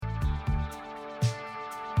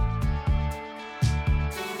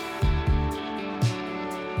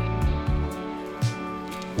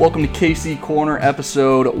Welcome to KC Corner,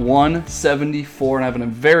 episode 174, and I have a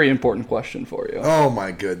very important question for you. Oh my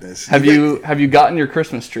goodness! Have you gotten your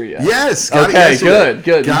Christmas tree yet? Yes. Okay, good.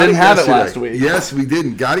 You didn't have it last week. Yes, we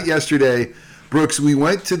didn't. Got it yesterday. Brooks, we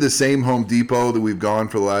went to the same Home Depot that we've gone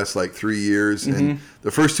for the last 3 years, and the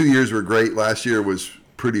first 2 years were great. Last year was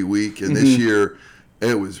pretty weak, and this year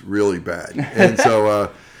it was really bad. And so,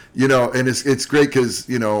 and it's great because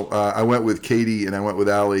I went with Katie and I went with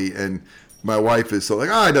Allie, and my wife is so it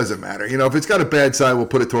doesn't matter. If it's got a bad side, we'll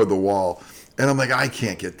put it toward the wall. And I'm like, I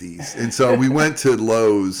can't get these. And so we went to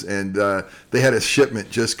Lowe's, and they had a shipment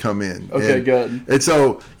just come in. Okay, good. And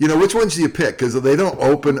so, which ones do you pick? Because they don't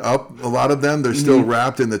open up a lot of them. They're still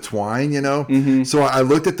wrapped in the twine, So I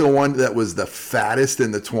looked at the one that was the fattest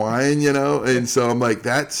in the twine, And so I'm like,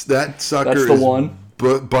 that sucker That's the one.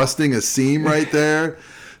 Busting a seam right there.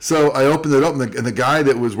 So I opened it up, and the guy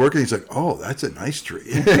that was working, he's like, "Oh, that's a nice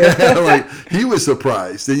tree." He was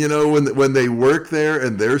surprised, and when they work there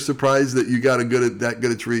and they're surprised that you got that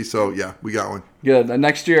good a tree. So yeah, we got one. Good.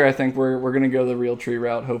 Next year, I think we're gonna go the real tree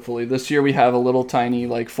route. Hopefully, this year we have a little tiny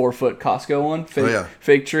 4-foot Costco one,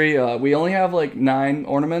 fake tree. We only have 9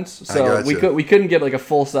 ornaments, so we couldn't get a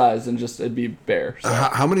full size and it'd be bare. So.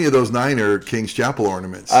 How many of those 9 are King's Chapel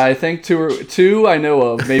ornaments? I think two I know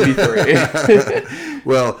of, maybe 3.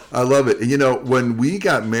 Well, I love it. And when we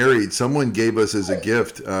got married, someone gave us as a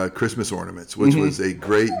gift Christmas ornaments, which was a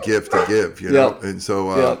great gift to give. Yep. And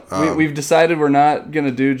so we've decided we're not gonna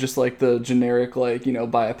do just the generic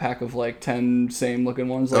buy a pack of 10 same looking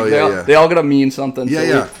ones. They all gotta mean something.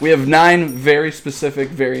 We have 9 very specific,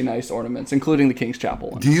 very nice ornaments, including the King's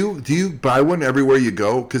Chapel one. Do you buy one everywhere you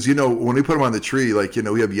go? Because when we put them on the tree,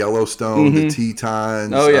 we have Yellowstone, the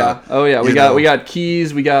Tetons. Oh yeah. We got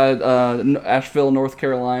Keys, we got Asheville, North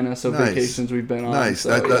Carolina. So nice. Vacations we've been on. Nice.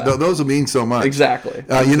 So, those will mean so much. Exactly.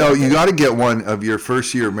 You got to get one of your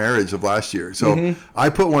first year marriage of last year. So I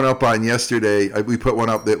put one up on yesterday. We put one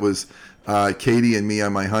up that was Katie and me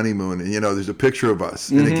on my honeymoon, and there's a picture of us,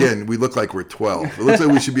 and again we look like we're 12. It looks like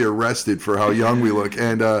we should be arrested for how young we look.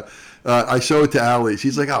 And I show it to Allie.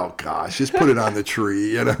 She's like, "Oh gosh, just put it on the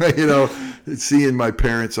tree." Seeing my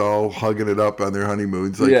parents all hugging it up on their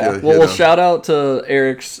honeymoons. Well, shout out to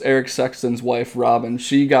Eric Sexton's wife, Robin.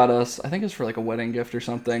 She got us, I think it's for a wedding gift or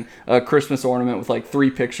something, a Christmas ornament with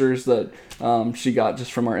 3 pictures that she got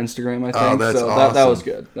just from our Instagram. I think. Oh, that's awesome. That was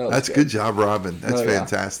good. That's good job, Robin. That's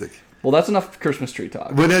fantastic. Well, that's enough Christmas tree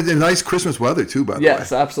talk. But it's nice Christmas weather, too, by the way.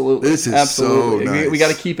 Yes, absolutely. This is so nice. We got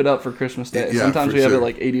to keep it up for Christmas Day. Sometimes we have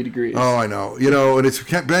it 80 degrees. Oh, I know. And it's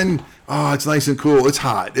been, it's nice and cool. It's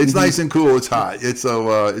hot. It's nice and cool. It's hot.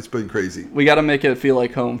 It's been crazy. We got to make it feel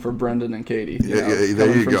like home for Brendan and Katie.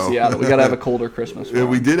 There you go. Seattle. We got to have a colder Christmas.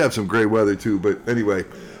 We did have some great weather, too. But anyway.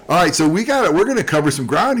 All right, so we're going to cover some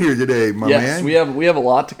ground here today, man. Yes, we have a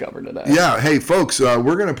lot to cover today. Yeah, hey folks,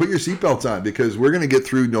 we're going to put your seatbelts on because we're going to get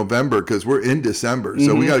through November because we're in December,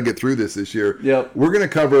 so we got to get through this year. Yep. We're going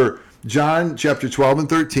to cover John chapter 12 and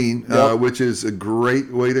 13, which is a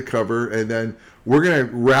great way to cover, and then we're going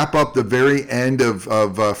to wrap up the very end of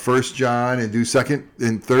 1 John and do 2nd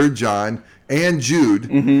and 3rd John and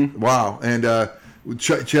Jude. Wow, and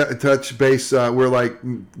touch base. We're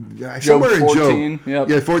somewhere in 14,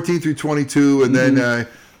 Job. 14 through 22, and then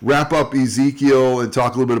wrap up Ezekiel and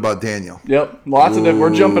talk a little bit about Daniel. Yep, lots of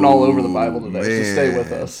we're jumping all over the Bible today. So stay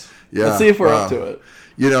with us. Yeah, let's see if we're up to it.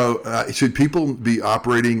 Should people be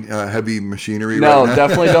operating heavy machinery right now? No,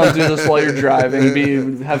 definitely don't do this while you're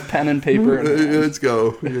driving. Have pen and paper. Let's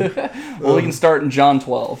go. Well, we can start in John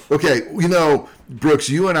 12. Okay, Brooks,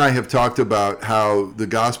 you and I have talked about how the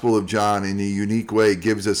Gospel of John in a unique way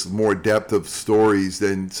gives us more depth of stories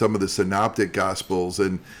than some of the synoptic Gospels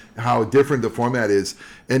and how different the format is.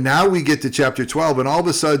 And now we get to chapter 12, and all of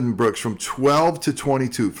a sudden, Brooks, from 12 to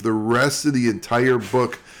 22, for the rest of the entire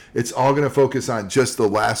book, it's all going to focus on just the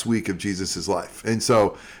last week of Jesus' life. And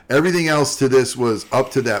so everything else to this was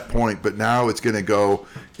up to that point, but now it's going to go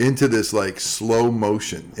into this slow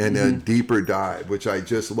motion and a deeper dive, which I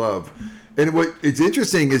just love. And what it's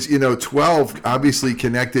interesting is, 12 obviously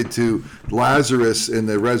connected to Lazarus and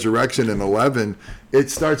the resurrection, and 11, it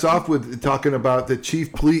starts off with talking about the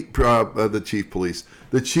chief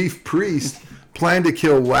priest planned to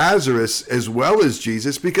kill Lazarus as well as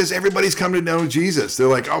Jesus because everybody's come to know Jesus. They're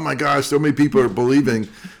like, oh my gosh, so many people are believing.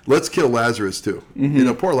 Let's kill Lazarus too.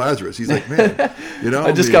 Poor Lazarus. He's like, man,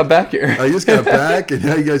 I just got back here. I just got back, and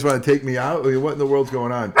now you guys want to take me out? What in the world's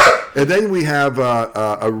going on? And then we have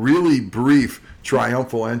a really brief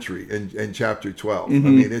triumphal entry in chapter 12. I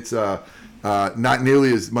mean, it's not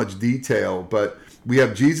nearly as much detail, but we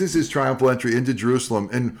have Jesus' triumphal entry into Jerusalem.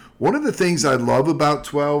 And one of the things I love about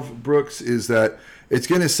 12, Brooks, is that It's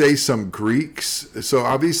going to say some Greeks. So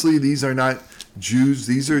obviously these are not Jews.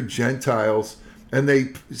 These are Gentiles. And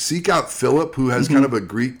they seek out Philip, who has kind of a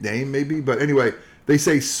Greek name maybe. But anyway, they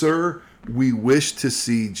say, "Sir, we wish to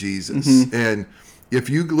see Jesus." And if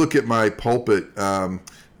you look at my pulpit,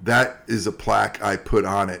 that is a plaque I put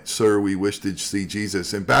on it. "Sir, we wish to see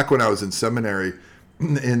Jesus." And back when I was in seminary,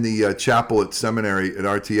 in the chapel at seminary at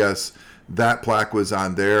RTS, that plaque was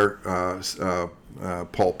on their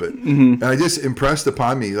pulpit. And I just impressed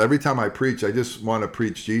upon me, every time I preach, I just want to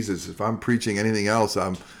preach Jesus. If I'm preaching anything else,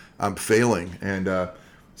 I'm failing. And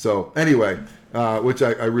so anyway, which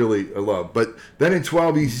I really love. But then in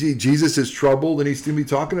 12, you see Jesus is troubled, and he's going to be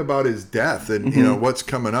talking about his death and you know what's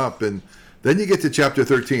coming up. And then you get to chapter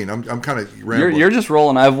 13. I'm kind of rambling. You're just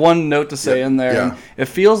rolling. I have one note to say in there. And it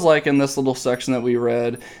feels like in this little section that we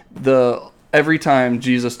read, every time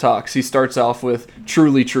Jesus talks, he starts off with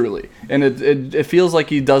 "truly, truly," and it feels like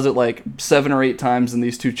he does it like 7 or 8 times in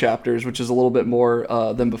these 2 chapters, which is a little bit more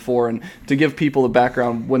than before. And to give people the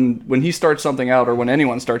background, when he starts something out, or when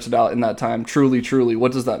anyone starts it out in that time, "truly, truly,"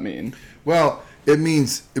 what does that mean? Well, it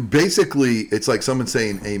means basically it's like someone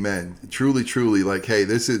saying "Amen." Truly, truly, like, hey,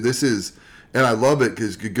 this is, and I love it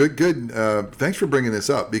because good. Thanks for bringing this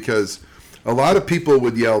up, because a lot of people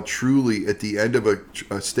would yell "truly" at the end of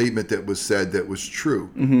a statement that was said that was true,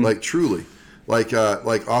 like truly, like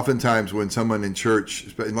oftentimes when someone in church,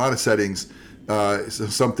 in a lot of settings,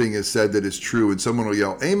 something is said that is true, and someone will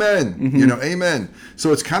yell "Amen," "Amen."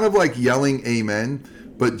 So it's kind of like yelling "Amen,"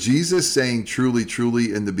 but Jesus saying "truly,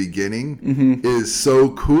 truly" in the beginning is so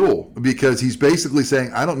cool, because he's basically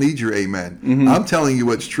saying, I don't need your amen. I'm telling you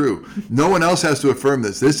what's true. No one else has to affirm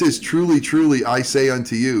this. This is truly, truly, I say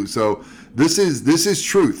unto you. So this is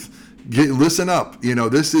truth. Listen up.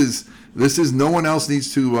 This is no one else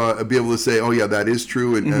needs to be able to say, oh yeah, that is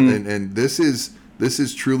true, and this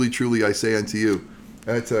is truly, truly, I say unto you.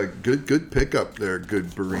 That's a good pickup there, good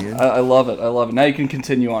Berean. I love it. Now you can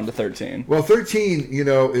continue on to 13. Well, 13,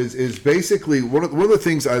 is basically one of the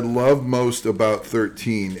things I love most about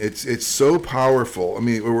 13. It's so powerful. I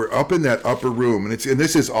mean, we're up in that upper room, and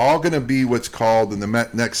this is all going to be what's called in the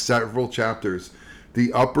next several chapters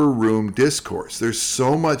the upper room discourse. There's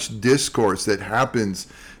so much discourse that happens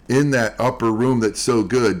in that upper room that's so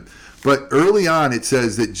good. But early on, it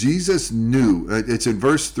says that Jesus knew. It's in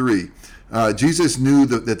verse 3. Jesus knew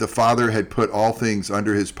that the Father had put all things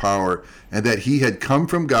under his power, and that he had come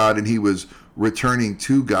from God and he was returning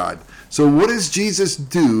to God. So what does Jesus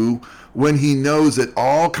do when he knows that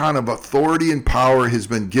all kind of authority and power has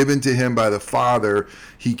been given to him by the Father?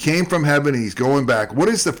 He came from heaven and he's going back. What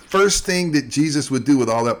is the first thing that Jesus would do with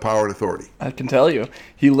all that power and authority? I can tell you.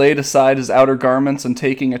 He laid aside his outer garments and,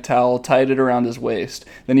 taking a towel, tied it around his waist.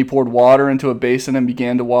 Then he poured water into a basin and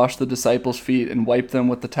began to wash the disciples' feet and wipe them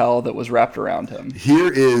with the towel that was wrapped around him.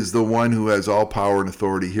 Here is the one who has all power and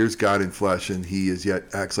authority. Here's God in flesh, and he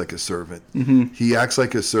acts like a servant. He acts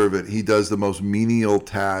like a servant. He does the most menial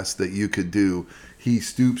task that you could do. He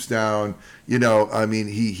stoops down, he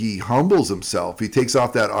humbles himself. He takes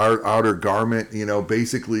off that outer garment,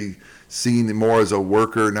 basically seen more as a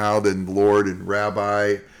worker now than Lord and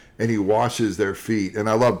Rabbi, and he washes their feet. And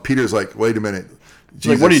I love, Peter's like, wait a minute.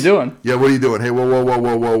 Jesus, like, what are you doing? Yeah, what are you doing? Hey,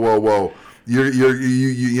 whoa.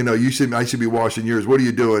 I should be washing yours. What are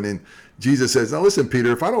you doing? And Jesus says, now listen,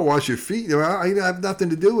 Peter, if I don't wash your feet, I have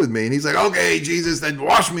nothing to do with me. And he's like, okay, Jesus, then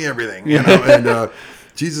wash me everything. And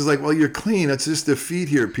Jesus is like, well, you're clean. It's just the feet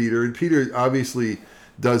here, Peter. And Peter obviously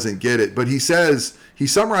doesn't get it. But he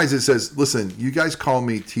summarizes, says, listen, you guys call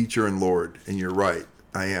me teacher and Lord, and you're right.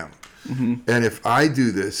 I am. And if I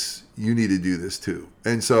do this, you need to do this too.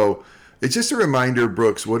 And so it's just a reminder,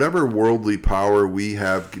 Brooks, whatever worldly power we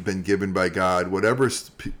have been given by God, whatever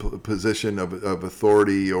position of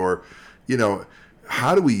authority, or,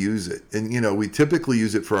 how do we use it? And, we typically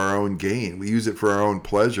use it for our own gain. We use it for our own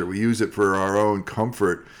pleasure. We use it for our own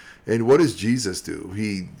comfort. And what does Jesus do?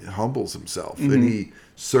 He humbles himself and he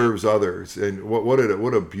serves others. And what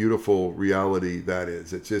a beautiful reality that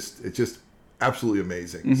is. It's just absolutely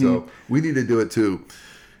amazing. So we need to do it too.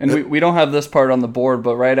 And we don't have this part on the board,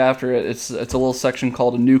 but right after it, it's a little section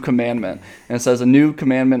called a new commandment. And it says, a new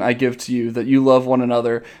commandment I give to you, that you love one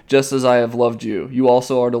another just as I have loved you. You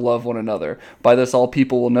also are to love one another. By this all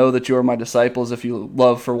people will know that you are my disciples if you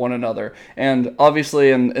love for one another. And obviously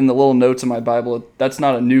in the little notes in my Bible, that's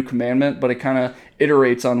not a new commandment, but it kind of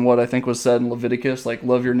iterates on what I think was said in Leviticus, like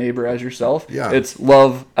love your neighbor as yourself. Yeah. It's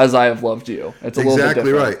love as I have loved you. It's a little bit different.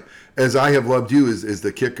 Exactly right. As I have loved you is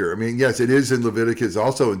the kicker. I mean, yes, it is in Leviticus,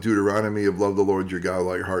 also in Deuteronomy of love the Lord your God,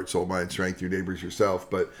 all your heart, soul, mind, strength, your neighbors, yourself.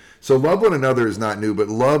 But so love one another is not new, but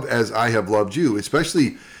love as I have loved you,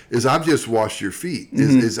 especially as I've just washed your feet,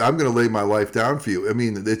 is I'm going to lay my life down for you. I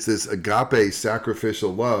mean, it's this agape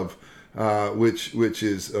sacrificial love, which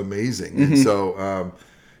is amazing. And so,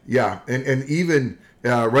 and even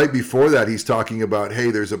right before that, he's talking about,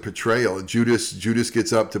 hey, there's a betrayal. Judas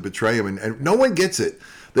gets up to betray him, and no one gets it.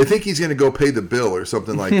 They think he's going to go pay the bill or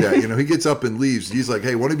something like that. He gets up and leaves. He's like,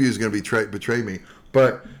 hey, one of you is going to betray me.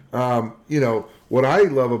 But, what I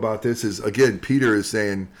love about this is, again, Peter is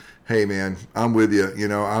saying, hey, man, I'm with you.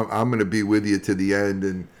 I'm going to be with you to the end.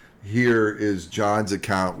 And here is John's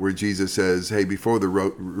account where Jesus says, hey, before the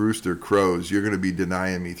rooster crows, you're going to be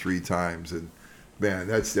denying me 3 times. And, man,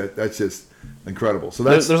 that's just incredible. So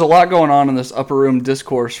there's a lot going on in this upper room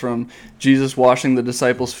discourse, from Jesus washing the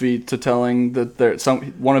disciples' feet to telling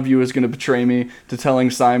that one of you is going to betray me, to telling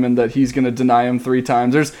Simon that he's going to deny him 3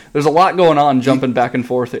 times. There's a lot going on, jumping back and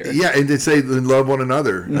forth here. Yeah, and to say love one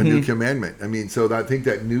another, a new commandment. I mean, so I think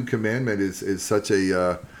that new commandment is such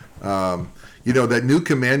a that new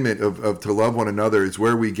commandment of to love one another is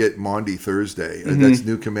where we get Maundy Thursday. That's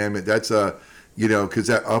new commandment. That's because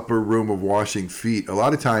that upper room of washing feet, a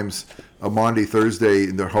lot of times a Maundy Thursday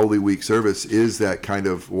in the Holy Week service is that kind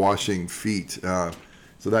of washing feet. So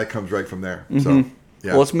that comes right from there. So,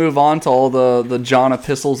 yeah. Well, let's move on to all the John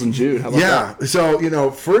epistles and Jude. How about that?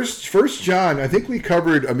 So, First John, I think we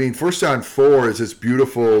covered, 1 John 4 is this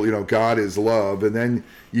beautiful, God is love. And then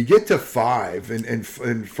you get to 5, and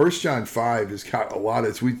 1 John 5 has got a lot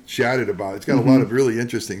of, we chatted about, it's got a lot of really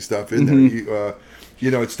interesting stuff in there.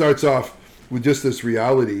 It starts off with just this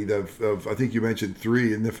reality of I think you mentioned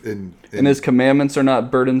 3. And his commandments are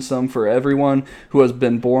not burdensome, for everyone who has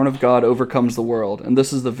been born of God overcomes the world. And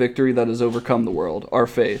this is the victory that has overcome the world, our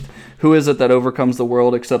faith. Who is it that overcomes the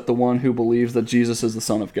world except the one who believes that Jesus is the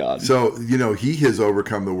Son of God? So, he has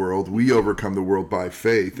overcome the world. We overcome the world by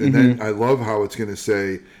faith. And then I love how it's going to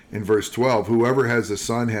say in verse 12, whoever has the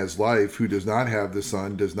Son has life. Who does not have the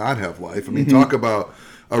Son does not have life. I mean, talk about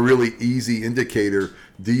a really easy indicator.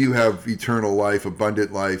 Do you have eternal life,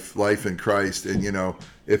 abundant life in Christ? And,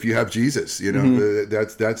 if you have Jesus,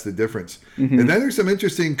 that's the difference. And then there's some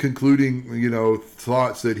interesting concluding,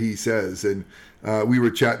 thoughts that he says. And we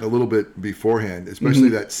were chatting a little bit beforehand, especially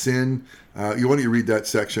that sin. You want to read that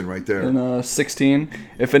section right there. In 16,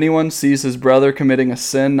 if anyone sees his brother committing a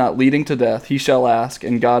sin not leading to death, he shall ask,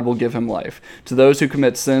 and God will give him life. To those who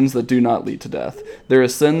commit sins that do not lead to death. There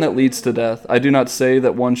is sin that leads to death. I do not say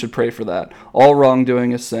that one should pray for that. All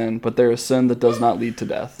wrongdoing is sin, but there is sin that does not lead to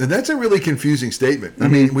death. And that's a really confusing statement. I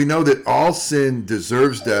mean, we know that all sin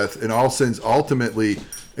deserves death, and all sins ultimately,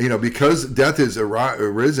 because death is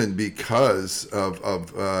arisen because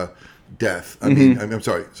of death. I mean, I'm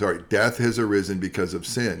sorry. Death has arisen because of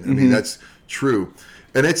sin. I mean, that's true.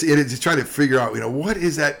 And it's trying to figure out, what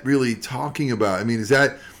is that really talking about? I mean, is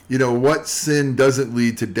that, what sin doesn't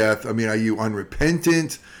lead to death? I mean, are you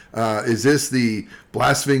unrepentant? Is this the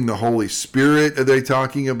blaspheming the Holy Spirit are they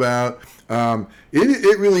talking about?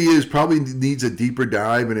 It really is, probably needs a deeper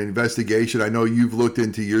dive and an investigation. I know you've looked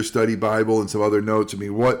into your study Bible and some other notes. I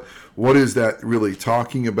mean, what is that really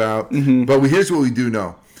talking about? But here's what we do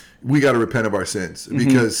know. We got to repent of our sins,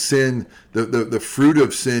 because sin, the fruit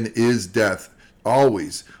of sin is death,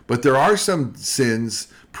 always. But there are some sins,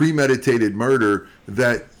 premeditated murder,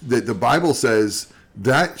 that the Bible says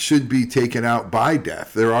that should be taken out by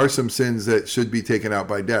death. There are some sins that should be taken out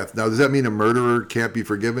by death. Now, does that mean a murderer can't be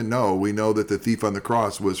forgiven? No, we know that the thief on the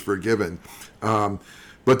cross was forgiven. But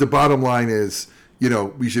the bottom line is,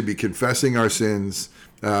 we should be confessing our sins.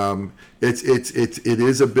 It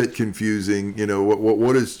is a bit confusing.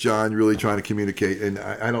 What is John really trying to communicate? And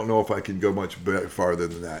I don't know if I can go much farther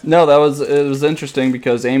than that. No, it was interesting,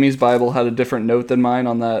 because Amy's Bible had a different note than mine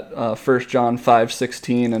on that 1 John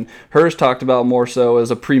 5:16, and hers talked about more so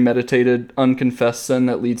as a premeditated, unconfessed sin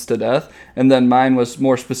that leads to death. And then mine was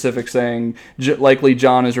more specific, saying likely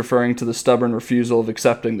John is referring to the stubborn refusal of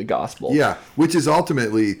accepting the gospel. Yeah, which is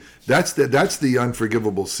ultimately that's the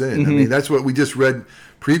unforgivable sin. I mean, that's what we just read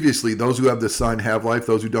previously. Those who have the Son have life;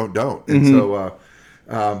 those who don't. And so,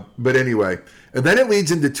 but anyway, and then it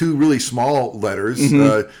leads into 2 really small letters,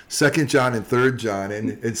 2 John and 3 John.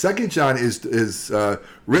 And 2 John is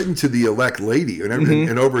written to the elect lady.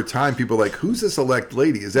 And over time, people are like, who's this elect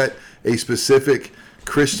lady? Is that a specific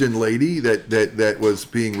Christian lady that was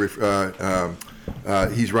being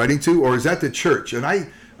he's writing to, or is that the church? And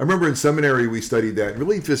remember in seminary we studied that.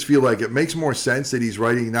 Really just feel like it makes more sense that he's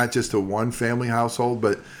writing not just to one family household,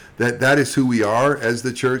 but that is who we are as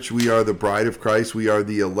the church. We are the bride of Christ. We are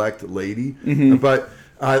the elect lady. Mm-hmm. But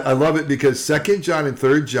I love it because 2 John and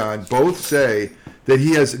 3 John both say that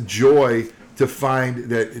he has joy to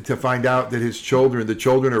find out that the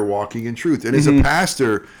children are walking in truth. And as a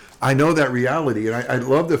pastor, I know that reality, and I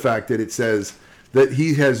love the fact that it says that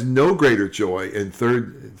he has no greater joy in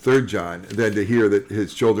third John than to hear that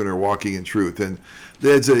his children are walking in truth. And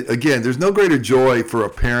there's no greater joy for a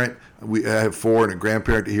parent. I have 4 and a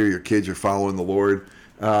grandparent to hear your kids are following the Lord.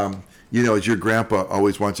 As your grandpa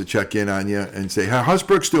always wants to check in on you and say, how's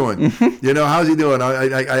Brooks doing? How's he doing?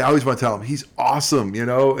 I always want to tell him he's awesome,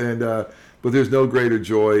 but there's no greater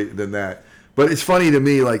joy than that. But it's funny to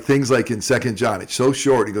me, like things like in 2 John, it's so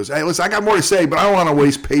short. He goes, hey, listen, I got more to say, but I don't want to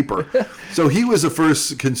waste paper. So he was the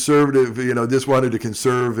first conservative, just wanted to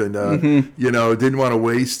conserve and, didn't want to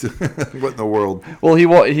waste. What in the world? Well,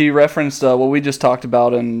 he referenced what we just talked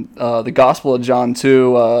about in the Gospel of John,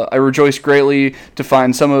 too. I rejoice greatly to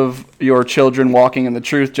find some of your children walking in the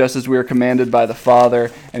truth, just as we are commanded by the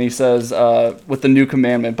Father. And he says, with the new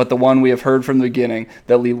commandment, but the one we have heard from the beginning,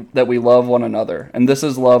 that we love one another. And this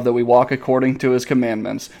is love, that we walk according to his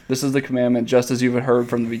commandments. This is the commandment, just as you've heard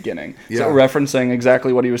from the beginning. Yeah. So referencing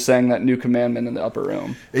exactly what he was saying, that new commandment in the upper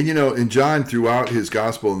room. And and John throughout his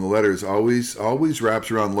gospel and the letters always wraps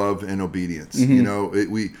around love and obedience.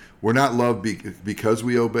 Mm-hmm. We're not loved because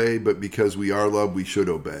we obey, but because we are loved, we should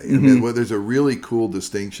obey. Mm-hmm. There's a really cool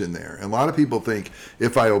distinction there. And a lot of people think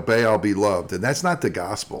if I obey, I'll be loved. And that's not the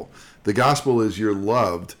gospel. The gospel is you're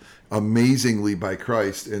loved amazingly by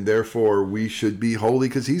Christ, and therefore we should be holy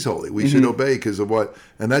because he's holy. We should obey because of what,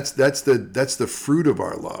 and that's the fruit of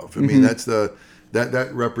our love. I mean, that's that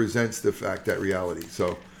represents the fact, that reality.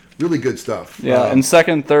 So really good stuff. Yeah, and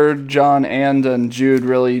 2nd, 3rd John and Jude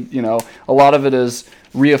really, a lot of it is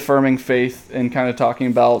reaffirming faith and kind of talking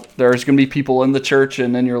about there's going to be people in the church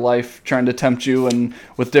and in your life trying to tempt you and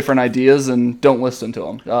with different ideas, and don't listen to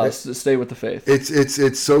them. Stay with the faith.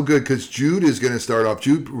 It's so good because Jude is going to start off.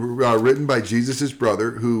 Jude, written by Jesus'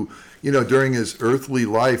 brother, who during his earthly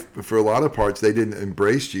life, for a lot of parts, they didn't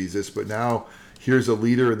embrace Jesus, but now here's a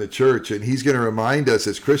leader in the church, and he's going to remind us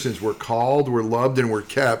as Christians we're called, we're loved, and we're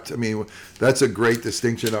kept. I mean, that's a great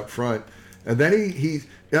distinction up front. And then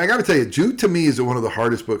I got to tell you, Jude to me is one of the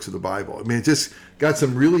hardest books of the Bible. I mean, it just got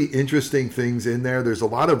some really interesting things in there. There's a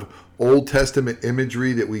lot of Old Testament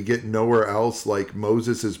imagery that we get nowhere else, like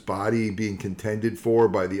Moses' body being contended for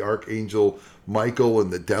by the archangel Michael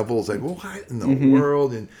and the devils. Like, well, what in the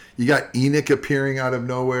world? And you got Enoch appearing out of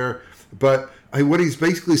nowhere. But what he's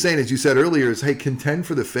basically saying, as you said earlier, is, hey, contend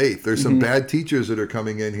for the faith. There's some bad teachers that are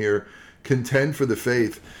coming in here. Contend for the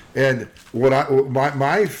faith. And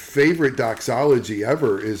my favorite doxology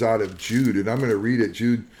ever is out of Jude, and I'm going to read it,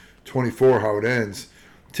 Jude 24, how it ends.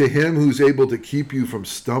 To him who's able to keep you from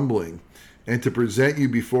stumbling and to present you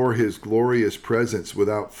before his glorious presence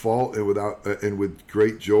without fault and with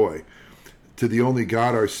great joy. To the only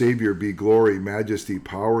God, our Savior, be glory, majesty,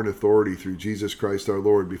 power, and authority through Jesus Christ our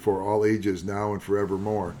Lord, before all ages, now and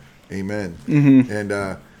forevermore. Amen. Mm-hmm. And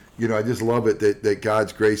I just love it that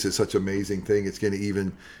God's grace is such an amazing thing. It's going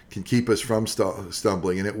to can keep us from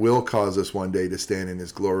stumbling, and it will cause us one day to stand in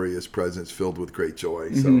his glorious presence filled with great joy.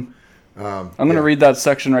 Mm-hmm. So I'm going to read that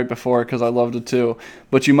section right before because I loved it too.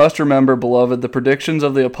 But you must remember, beloved, the predictions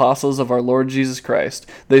of the apostles of our Lord Jesus Christ.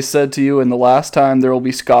 They said to you, in the last time there will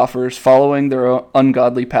be scoffers, following their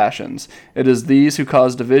ungodly passions. It is these who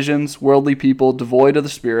cause divisions, worldly people, devoid of the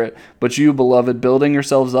Spirit. But you, beloved, building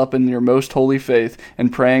yourselves up in your most holy faith,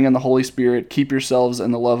 and praying in the Holy Spirit, keep yourselves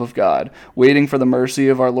in the love of God, waiting for the mercy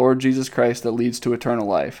of our Lord Jesus Christ that leads to eternal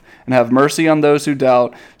life. And have mercy on those who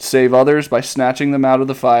doubt, save others by snatching them out of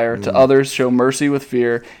the fire, to others show mercy with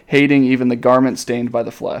fear, hating even the garment stained by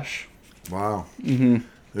the flesh. Wow. Mm-hmm.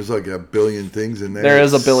 There's like a billion things in there. There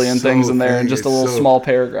is a billion things in there in just a little small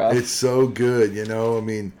paragraph. It's so good, I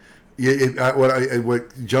mean,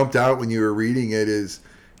 what jumped out when you were reading it is,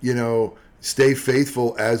 stay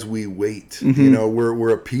faithful as we wait. Mm-hmm. We're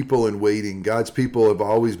a people in waiting. God's people have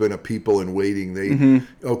always been a people in waiting.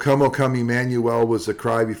 O come, Emmanuel was the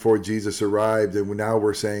cry before Jesus arrived, and now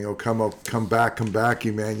we're saying, oh, come back,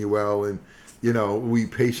 Emmanuel, and we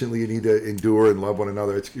patiently need to endure and love one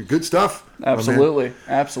another. It's good stuff. Absolutely.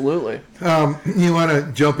 Absolutely. You want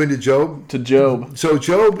to jump into Job? To Job. So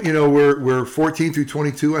Job, we're 14 through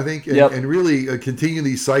 22, I think, and really continue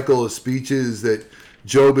these cycle of speeches that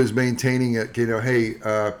Job is maintaining. Not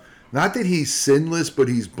that he's sinless, but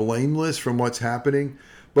he's blameless from what's happening.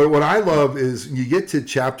 But what I love is you get to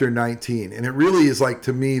chapter 19, and it really is like,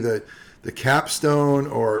 to me, the capstone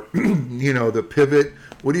or the pivot.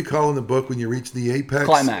 What do you call in the book when you reach the apex?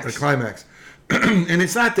 Climax. Climax. And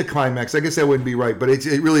it's not the climax. I guess that wouldn't be right, but it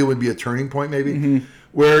really would be a turning point maybe,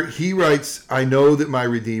 where he writes, "I know that my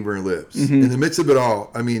Redeemer lives." In the midst of it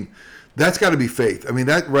all, I mean, that's got to be faith. I mean,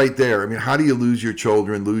 that right there. I mean, how do you lose your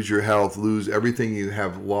children, lose your health, lose everything you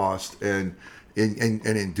have lost, and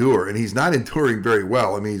endure? And he's not enduring very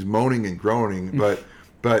well. I mean, he's moaning and groaning,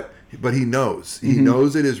 but he knows. He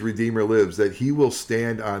knows that his Redeemer lives, that he will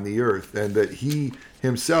stand on the earth, and that he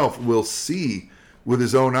himself will see with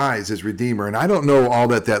his own eyes his Redeemer. And I don't know all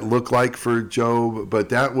that looked like for Job, but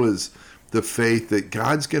that was the faith that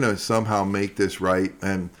God's going to somehow make this right.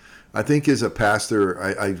 And I think as a pastor,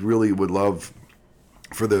 I really would love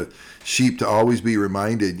for the sheep to always be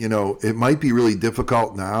reminded, it might be really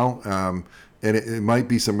difficult now, and it might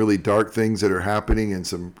be some really dark things that are happening and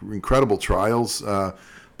some incredible trials,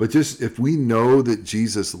 but just if we know that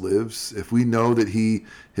Jesus lives, if we know that he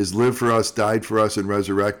has lived for us, died for us, and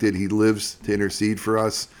resurrected, he lives to intercede for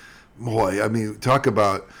us, boy, I mean, talk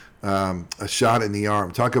about a shot in the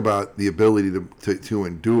arm. Talk about the ability to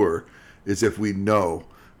endure, is if we know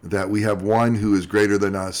that we have one who is greater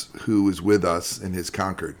than us, who is with us and has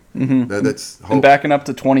conquered. That's hope. And backing up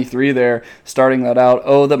to 23 there, starting that out,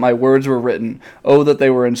 "Oh, that my words were written. Oh, that they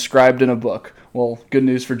were inscribed in a book." Well, good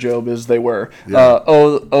news for Job is they were. Yeah.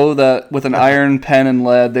 Oh, that with an iron pen and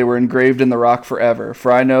lead they were engraved in the rock forever.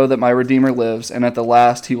 For I know that my Redeemer lives, and at the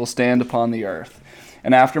last he will stand upon the earth.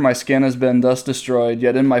 And after my skin has been thus destroyed,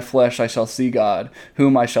 yet in my flesh I shall see God,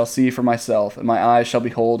 whom I shall see for myself, and my eyes shall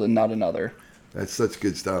behold and not another. That's such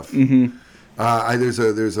good stuff. There's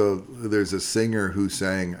a singer who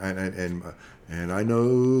sang, and I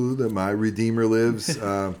know that my Redeemer lives.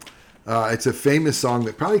 It's a famous song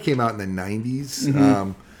that probably came out in the 90s.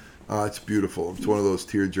 It's beautiful. It's one of those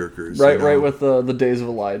tearjerkers. Right with the days of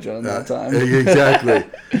Elijah in that time. Exactly.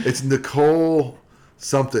 It's Nicole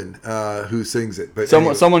something who sings it. But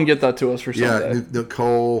someone get that to us for Sunday. Yeah,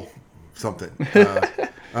 Nicole something.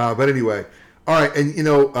 But anyway, all right. And,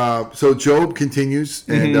 so Job continues.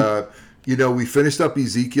 And, we finished up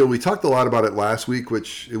Ezekiel. We talked a lot about it last week,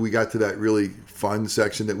 which we got to that really fun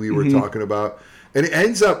section that we were talking about. And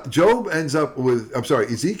Ezekiel ends up with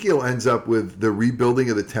the rebuilding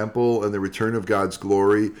of the temple and the return of God's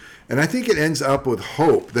glory. And I think it ends up with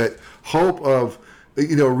hope of,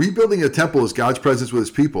 rebuilding a temple is God's presence with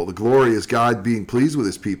his people. The glory is God being pleased with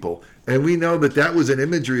his people. And we know that was an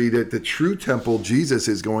imagery that the true temple, Jesus,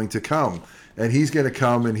 is going to come. And he's going to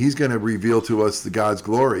come and he's going to reveal to us the God's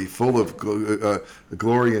glory, full of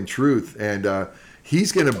glory and truth. And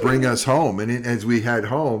he's going to bring us home. And as we head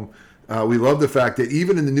home, we love the fact that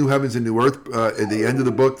even in the new heavens and new earth, at the end of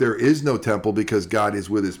the book, there is no temple because God is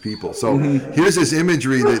with his people. So here's this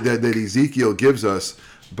imagery that Ezekiel gives us,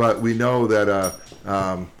 but we know that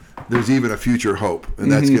there's even a future hope,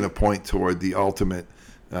 and that's going to point toward the ultimate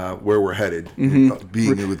where we're headed,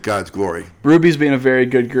 being with God's glory. Ruby's being a very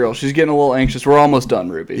good girl. She's getting a little anxious. We're almost done,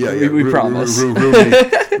 Ruby. Yeah, we promise.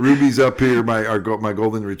 Ruby's up here, my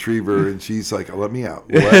golden retriever, and she's like, "Let me out,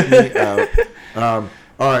 let me out."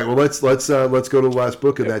 All right, well let's go to the last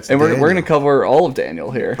book, and that's Daniel. We're going to cover all of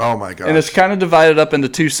Daniel here. Oh my gosh! And it's kind of divided up into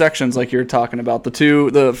two sections, like you were talking about.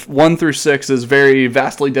 The 1 through 6 is very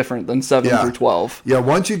vastly different than 7 through 12. Yeah,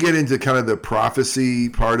 once you get into kind of the prophecy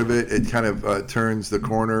part of it, it kind of turns the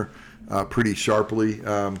corner pretty sharply.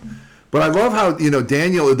 But I love how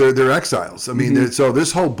Daniel, they're exiles. I mean, so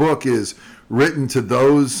this whole book is written to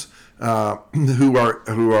those who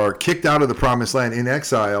are kicked out of the promised land in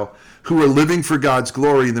exile, who are living for God's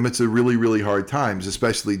glory in the midst of really, really hard times,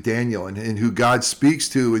 especially Daniel, and who God speaks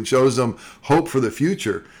to and shows them hope for the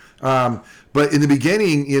future. But in the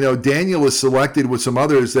beginning, Daniel is selected with some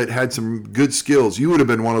others that had some good skills. You would have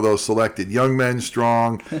been one of those selected. Young men,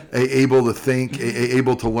 strong, able to think,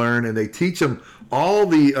 able to learn, and they teach them all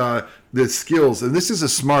the skills. And this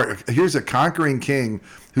is here's a conquering king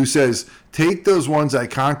who says, take those ones I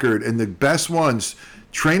conquered and the best ones,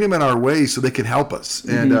 train them in our ways so they can help us.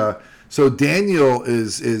 And so Daniel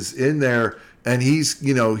is in there, and he's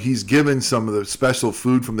given some of the special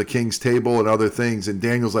food from the king's table and other things. And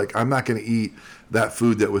Daniel's like, I'm not going to eat that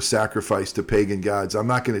food that was sacrificed to pagan gods. I'm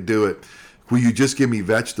not going to do it. Will you just give me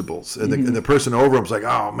vegetables? And the person over him's like,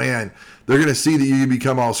 oh man, they're going to see that you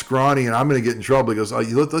become all scrawny, and I'm going to get in trouble. He goes,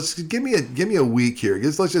 let's give me a week here.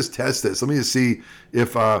 Let's just test this. Let me just see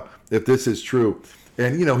if this is true.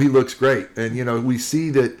 And he looks great. And we see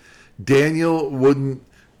that Daniel wouldn't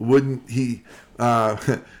he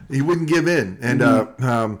wouldn't give in. And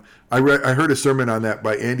I heard a sermon on that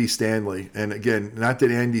by Andy Stanley. And again, not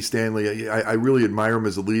that Andy Stanley, I really admire him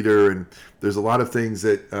as a leader, and there's a lot of things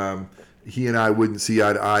that he and I wouldn't see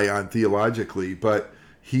eye to eye on theologically, but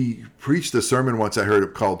he preached a sermon once I heard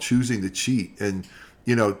it called "Choosing to Cheat," and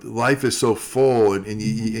life is so full, and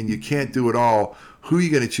you can't do it all. Who are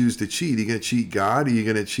you going to choose to cheat? Are you going to cheat God? Or are you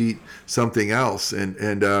going to cheat something else? And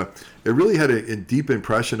it really had a deep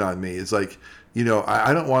impression on me. It's like,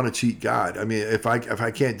 I don't want to cheat God. I mean, if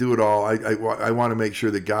I can't do it all, I want to make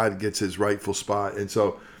sure that God gets his rightful spot. And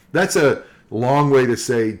so that's a long way to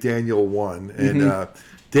say Daniel 1. And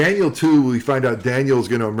Daniel 2, we find out Daniel is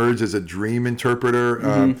going to emerge as a dream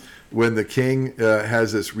interpreter. When the king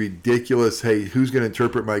has this ridiculous, hey, who's going to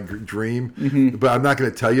interpret my dream? But I'm not going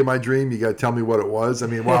to tell you my dream. You got to tell me what it was. I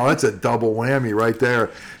mean, wow, that's a double whammy right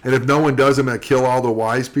there. And if no one does, I'm going to kill all the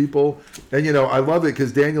wise people. And, I love it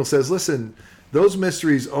because Daniel says, listen, those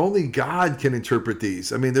mysteries, only God can interpret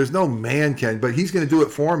these. I mean, there's no man can, but he's going to do it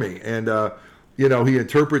for me. And, he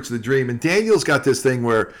interprets the dream. And Daniel's got this thing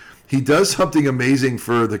where he does something amazing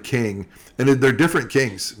for the king. And they're different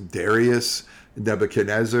kings. Darius,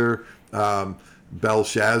 Nebuchadnezzar,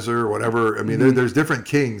 Belshazzar, whatever. I mean, there's different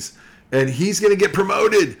kings, and he's going to get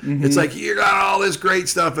promoted. It's like, you got all this great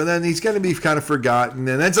stuff, and then he's going to be kind of forgotten,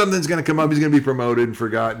 and then something's going to come up. He's going to be promoted and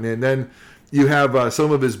forgotten, and then you have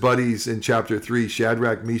some of his buddies in chapter 3,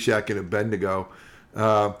 Shadrach, Meshach, and Abednego,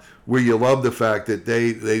 where you love the fact that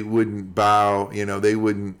they wouldn't bow, they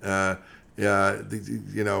wouldn't bow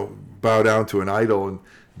down to an idol, and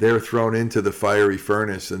they're thrown into the fiery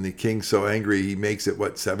furnace, and the king's so angry he makes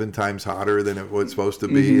it 7 times hotter than it was supposed to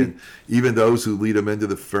be, and even those who lead him into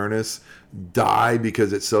the furnace die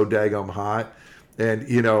because it's so daggum hot. And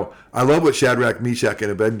I love what Shadrach, Meshach,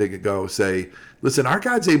 and Abednego say. Listen, our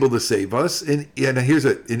God's able to save us, and here's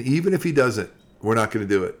it. And even if he doesn't, we're not going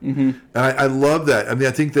to do it. And I love that. I mean,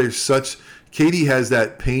 I think there's such. Katie has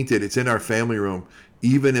that painted. It's in our family room.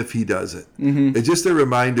 Even if he doesn't, it's just a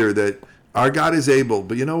reminder that our God is able,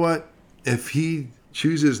 but you know what? If he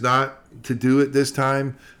chooses not to do it this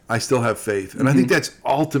time, I still have faith. And I think that's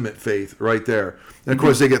ultimate faith right there. And of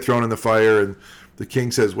course, they get thrown in the fire, and the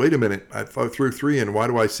king says, wait a minute, I threw 3 in. Why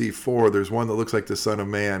do I see 4? There's one that looks like the Son of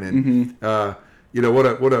Man. And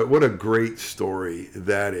what a great story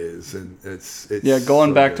that is. And it's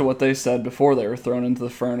going so back to what they said before they were thrown into the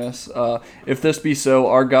furnace. If this be so,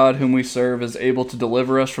 our God whom we serve is able to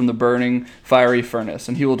deliver us from the burning fiery furnace,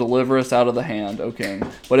 and he will deliver us out of the hand, O king.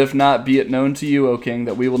 But if not, be it known to you, O king,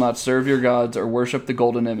 that we will not serve your gods or worship the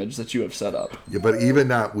golden image that you have set up. Yeah, but even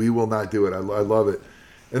not, we will not do it. I love it.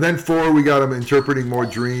 And then 4, we got him interpreting more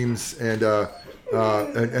dreams, and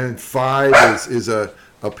 5 is a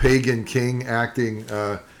pagan king acting,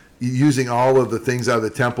 using all of the things out of the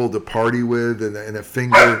temple to party with, and a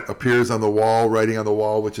finger appears on the wall, writing on the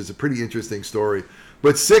wall, which is a pretty interesting story.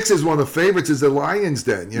 But 6 is one of the favorites, is the lion's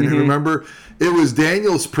den. Remember, it was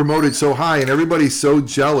Daniel's promoted so high, and everybody's so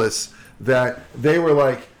jealous that they were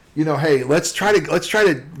like, hey, let's try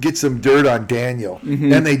to get some dirt on Daniel.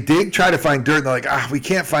 And they try to find dirt, and they're like, we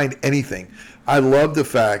can't find anything. I love the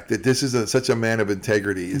fact that this is such a man of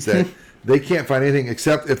integrity, is that they can't find anything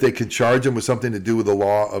except if they could charge him with something to do with the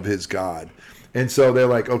law of his God. And so they're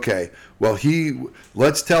like, okay, well,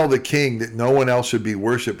 let's tell the king that no one else should be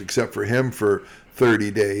worshipped except for him for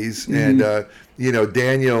 30 days. And,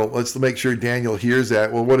 Daniel, let's make sure Daniel hears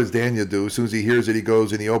that. Well, what does Daniel do? As soon as he hears it, he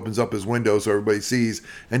goes and he opens up his window so everybody sees,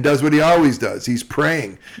 and does what he always does. He's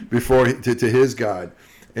praying to his God.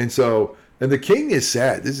 And the king is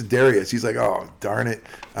sad. This is Darius. He's like, oh, darn it.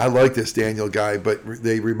 I like this Daniel guy. But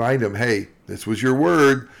they remind him, hey, this was your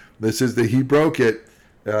word. He broke it.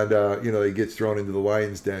 And, he gets thrown into the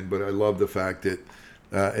lion's den. But I love the fact that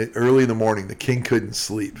early in the morning, the king couldn't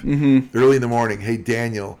sleep. Early in the morning, hey,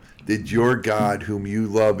 Daniel, did your God whom you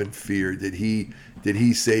love and fear, did he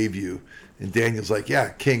save you? And Daniel's like, yeah,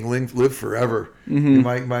 king, live forever.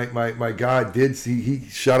 My God did. He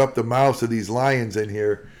shut up the mouths of these lions in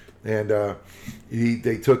here. And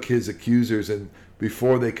they took his accusers, and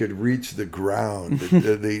before they could reach the ground,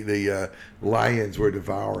 the lions were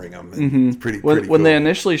devouring them. And it's pretty when cool. They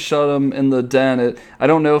initially shut him in the den, I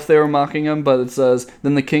don't know if they were mocking him, but it says,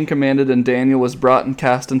 then the king commanded, and Daniel was brought and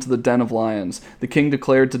cast into the den of lions. The king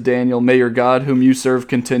declared to Daniel, may your God whom you serve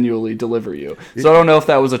continually deliver you. So I don't know if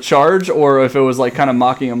that was a charge or if it was like kind of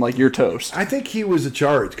mocking him, like, you're toast. I think he was a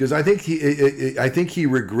charge, because I think he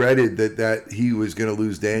regretted that he was going to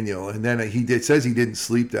lose Daniel, and then says he didn't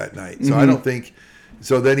sleep that night. So I don't think.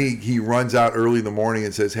 So then he runs out early in the morning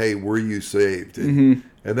and says, hey, were you saved? And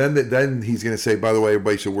then he's going to say, by the way,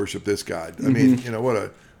 everybody should worship this God. I mean, what a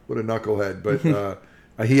knucklehead.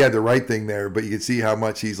 But he had the right thing there. But you can see how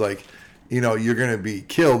much he's like, you're going to be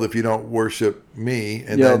killed if you don't worship me.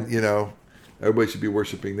 And then, everybody should be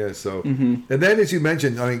worshiping this. So, and then as you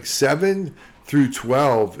mentioned, I think 7 through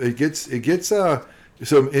 12, it gets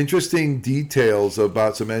some interesting details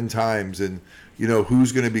about some end times and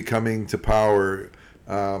who's going to be coming to power,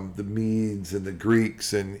 the Medes and the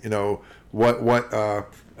Greeks, and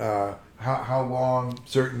how long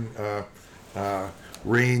certain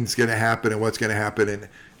reign's going to happen and what's going to happen, and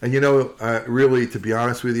really, to be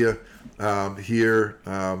honest with you, here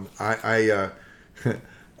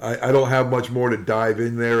I don't have much more to dive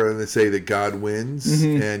in there than to say that God wins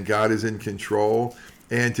and God is in control,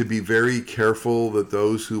 and to be very careful that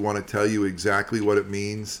those who want to tell you exactly what it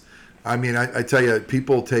means. I mean, I tell you,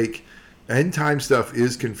 people take end time stuff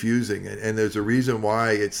is confusing, and there's a reason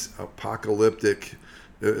why it's apocalyptic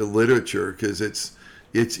literature, because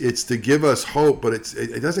it's to give us hope, but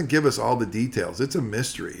it doesn't give us all the details. It's a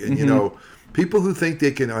mystery, and people who think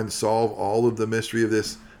they can unsolve all of the mystery of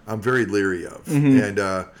this, I'm very leery of. And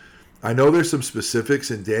I know there's some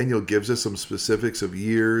specifics, and Daniel gives us some specifics of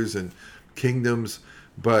years and kingdoms,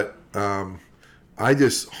 but I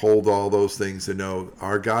just hold all those things to know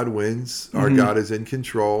our God wins, our God is in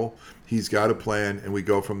control, He's got a plan, and we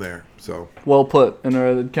go from there. So well put, and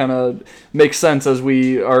it kind of makes sense as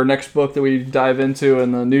our next book that we dive into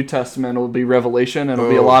in the New Testament will be Revelation, and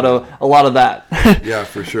it'll be a lot of that. Yeah,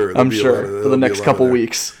 for sure. I'm sure for the next couple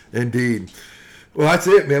weeks. Indeed. Well, that's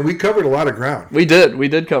it, man. We covered a lot of ground. We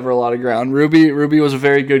did cover a lot of ground. Ruby was a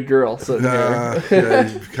very good girl. So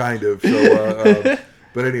yeah, kind of. So,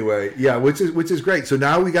 but anyway, yeah, which is great. So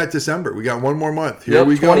now we got December. We got one more month. Here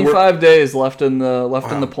we go. 25 days left in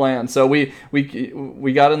the plan. So we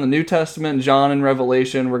got in the New Testament, John and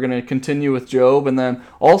Revelation. We're going to continue with Job, and then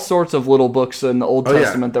all sorts of little books in the Old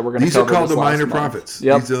Testament that we're going to cover. These are called the minor prophets.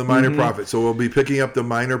 Yep. These are the minor Mm-hmm. prophets. So we'll be picking up the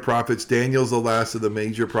minor prophets. Daniel's the last of the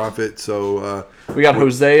major prophets. So we got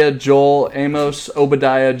Hosea, Joel, Amos,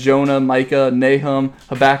 Obadiah, Jonah, Micah, Nahum,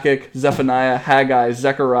 Habakkuk, Zephaniah, Haggai,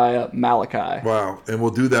 Zechariah, Malachi. Wow. And we'll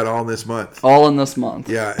do that all in this month. All in this month.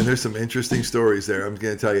 Yeah, and there's some interesting stories there. I'm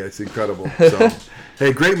going to tell you, it's incredible. So,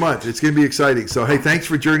 hey, great month. It's going to be exciting. So, hey, thanks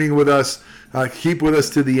for journeying with us. Keep with us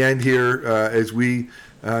to the end here as we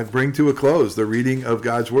bring to a close the reading of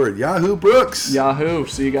God's Word. Yahoo, Brooks. Yahoo.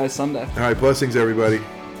 See you guys Sunday. All right, blessings, everybody.